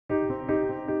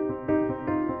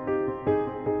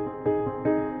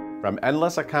From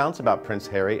endless accounts about Prince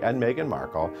Harry and Meghan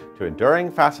Markle to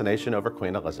enduring fascination over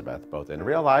Queen Elizabeth, both in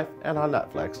real life and on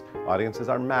Netflix, audiences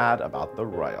are mad about the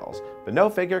royals. But no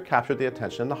figure captured the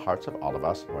attention and the hearts of all of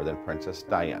us more than Princess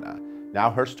Diana.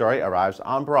 Now her story arrives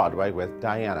on Broadway with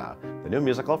Diana, the new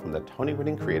musical from the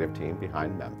Tony-winning creative team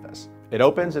behind Memphis. It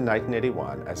opens in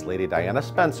 1981 as Lady Diana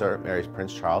Spencer marries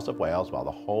Prince Charles of Wales while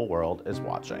the whole world is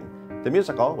watching. The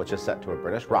musical, which is set to a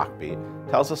British rock beat,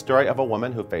 tells the story of a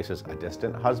woman who faces a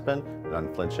distant husband, an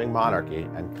unflinching monarchy,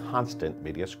 and constant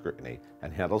media scrutiny,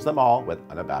 and handles them all with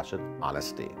unabashed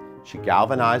honesty. She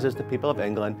galvanizes the people of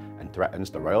England and threatens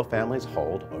the royal family's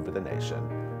hold over the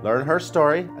nation. Learn her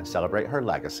story and celebrate her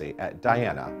legacy at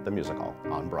Diana, the Musical,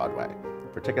 on Broadway.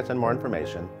 For tickets and more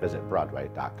information, visit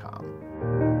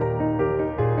Broadway.com.